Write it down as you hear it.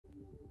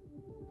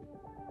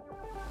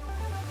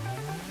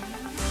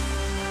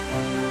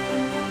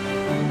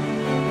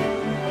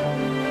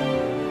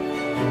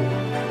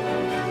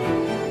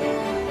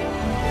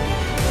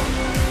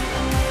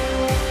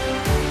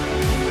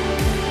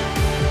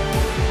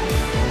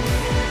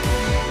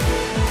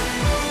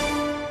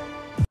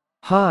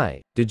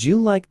Hi, did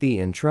you like the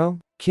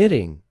intro?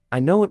 Kidding, I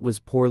know it was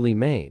poorly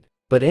made.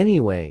 But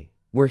anyway,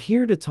 we're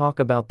here to talk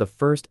about the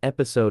first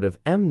episode of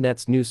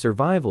Mnet's new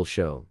survival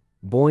show,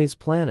 Boys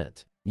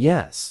Planet.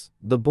 Yes,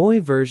 the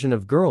boy version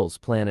of Girls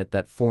Planet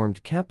that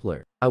formed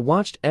Kepler. I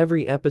watched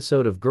every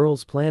episode of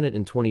Girls Planet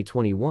in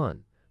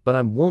 2021, but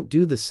I won't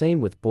do the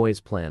same with Boys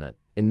Planet.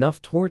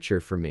 Enough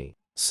torture for me.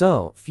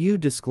 So, few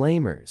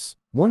disclaimers.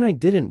 1. I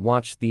didn't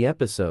watch the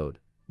episode,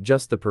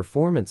 just the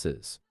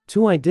performances.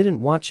 2. I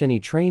didn't watch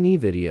any trainee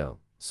video,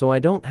 so I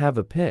don't have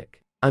a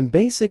pick. I'm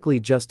basically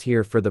just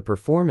here for the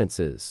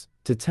performances,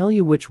 to tell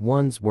you which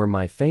ones were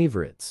my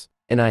favorites.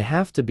 And I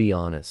have to be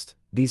honest,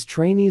 these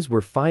trainees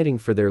were fighting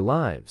for their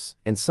lives,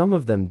 and some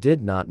of them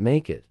did not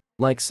make it.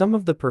 Like some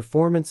of the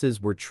performances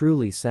were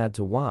truly sad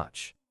to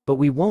watch. But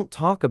we won't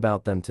talk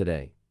about them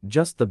today,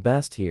 just the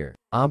best here.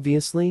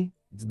 Obviously,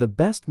 the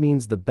best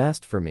means the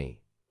best for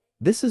me.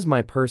 This is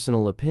my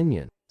personal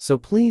opinion, so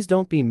please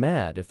don't be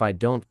mad if I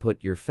don't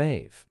put your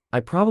fave. I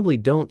probably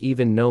don't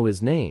even know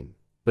his name,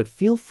 but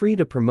feel free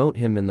to promote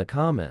him in the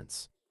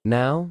comments.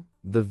 Now,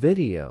 the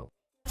video.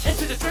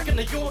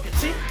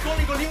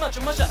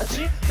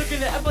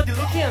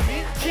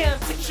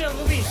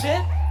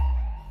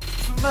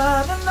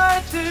 많은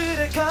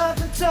날들의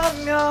같은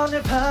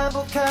장면을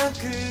반복한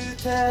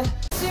그대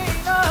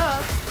지나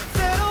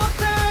새로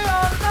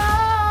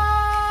태어나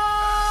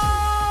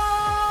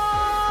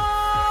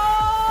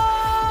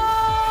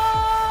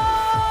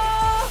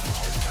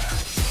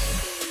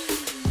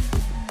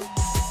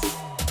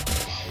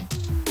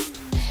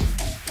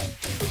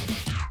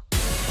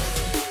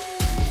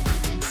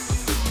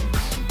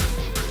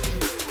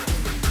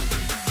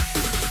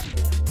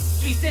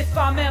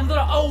밤에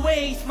돌아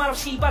always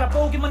말없이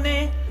바라보기만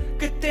해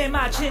그때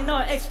마치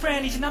너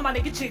ex-friend이지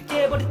나만의 끝을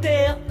깨버릴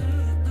때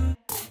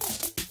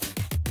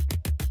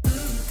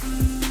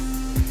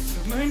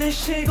숨을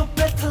내쉬고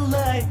better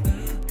life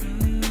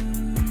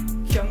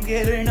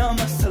경계를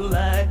넘어서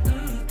life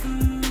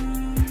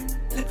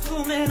내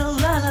품에 너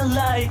la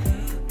life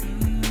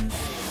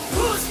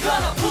Who's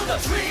gonna pull the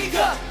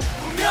trigger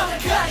분명한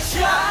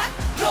gunshot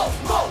No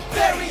more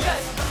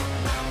barriers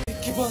We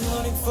keep on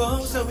running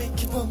from so we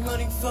keep on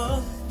running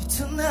from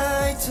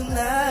Tonight,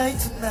 tonight,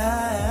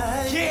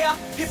 tonight Yeah,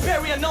 이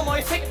barrier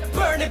너머의 세계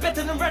Burn it,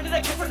 better than running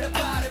I can't run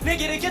it 내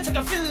길을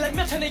개척한 feel like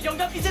몇 천의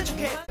영감 이제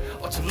촉해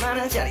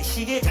 5천만원짜리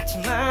시계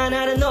작지만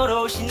나는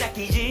너로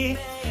신나끼지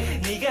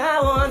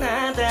네가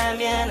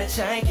원한다면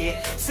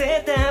짧게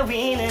새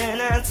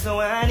따위는 안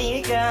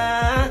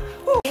좋아하니까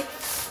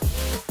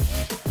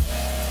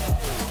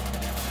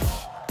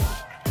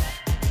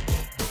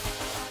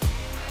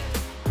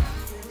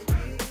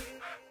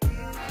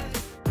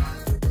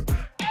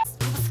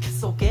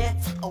속에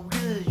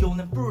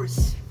타오르려는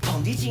불씨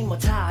번지지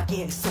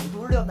못하게 손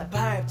돌려 날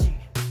밟지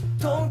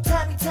Don't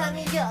tie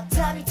me up,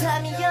 tie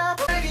me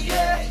up Baby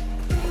yeah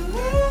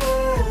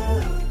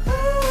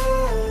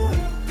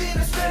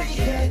Venus ready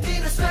yeah,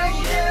 Venus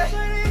ready yeah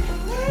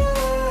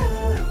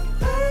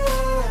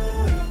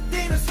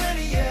Venus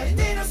ready yeah,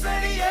 Venus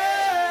ready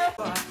yeah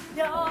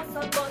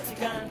여섯 번째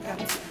강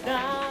같은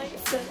나의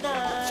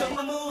날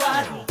너무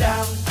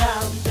아름다운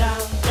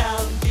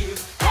down view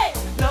Hey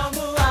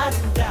너무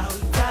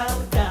아름다운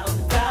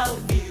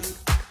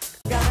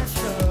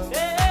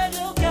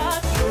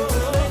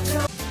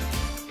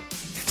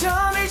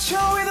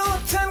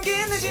초에도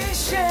담긴 내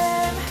진심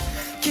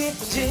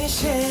기쁜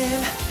진심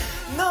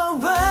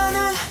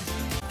너와는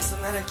그래서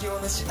나를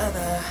기원하지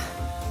않아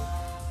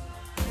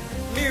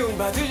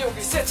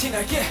미움받으려고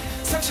세팅할게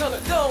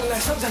상처는 너무 날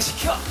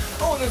성장시켜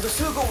오늘도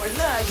수고할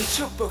나에게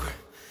축복을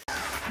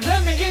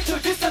Let me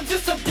introduce them to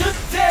some good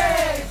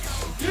things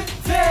Good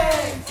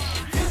things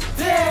Good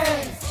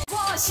things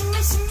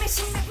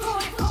신매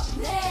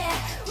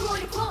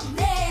우리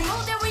봄내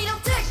무대 위로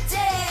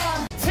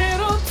득템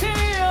새로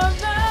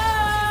태어나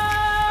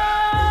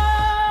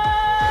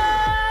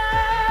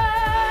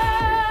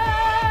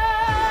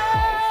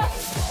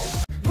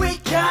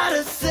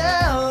Gotta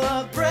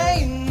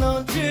celebrate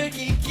넌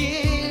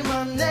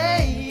즐기기만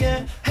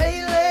해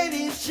Hey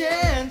ladies,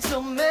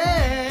 gentlemen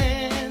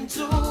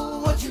Do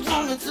what you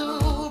wanna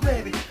do,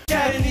 baby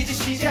다른 이제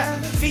시작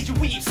Feed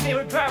you weave,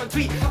 snare 바람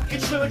뒤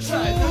어깨춤을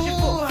try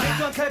표시고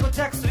내 칼고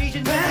탁수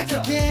이제 back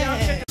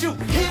again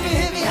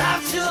Hit me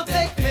hop to a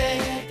big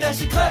bang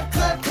다시 clap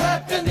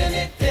던는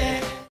it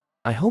there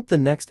I hope the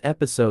next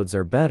episodes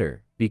are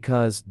better,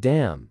 because,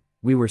 damn,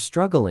 we were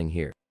struggling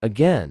here.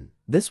 Again,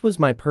 this was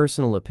my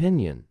personal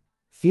opinion.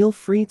 Feel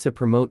free to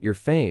promote your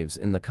faves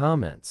in the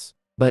comments.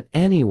 But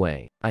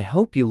anyway, I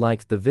hope you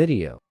liked the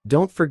video.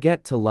 Don't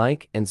forget to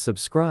like and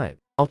subscribe.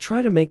 I'll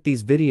try to make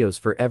these videos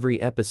for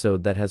every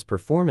episode that has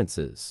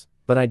performances,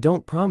 but I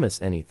don't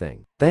promise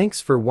anything.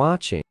 Thanks for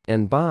watching,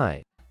 and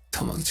bye.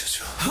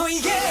 도망쳐줘.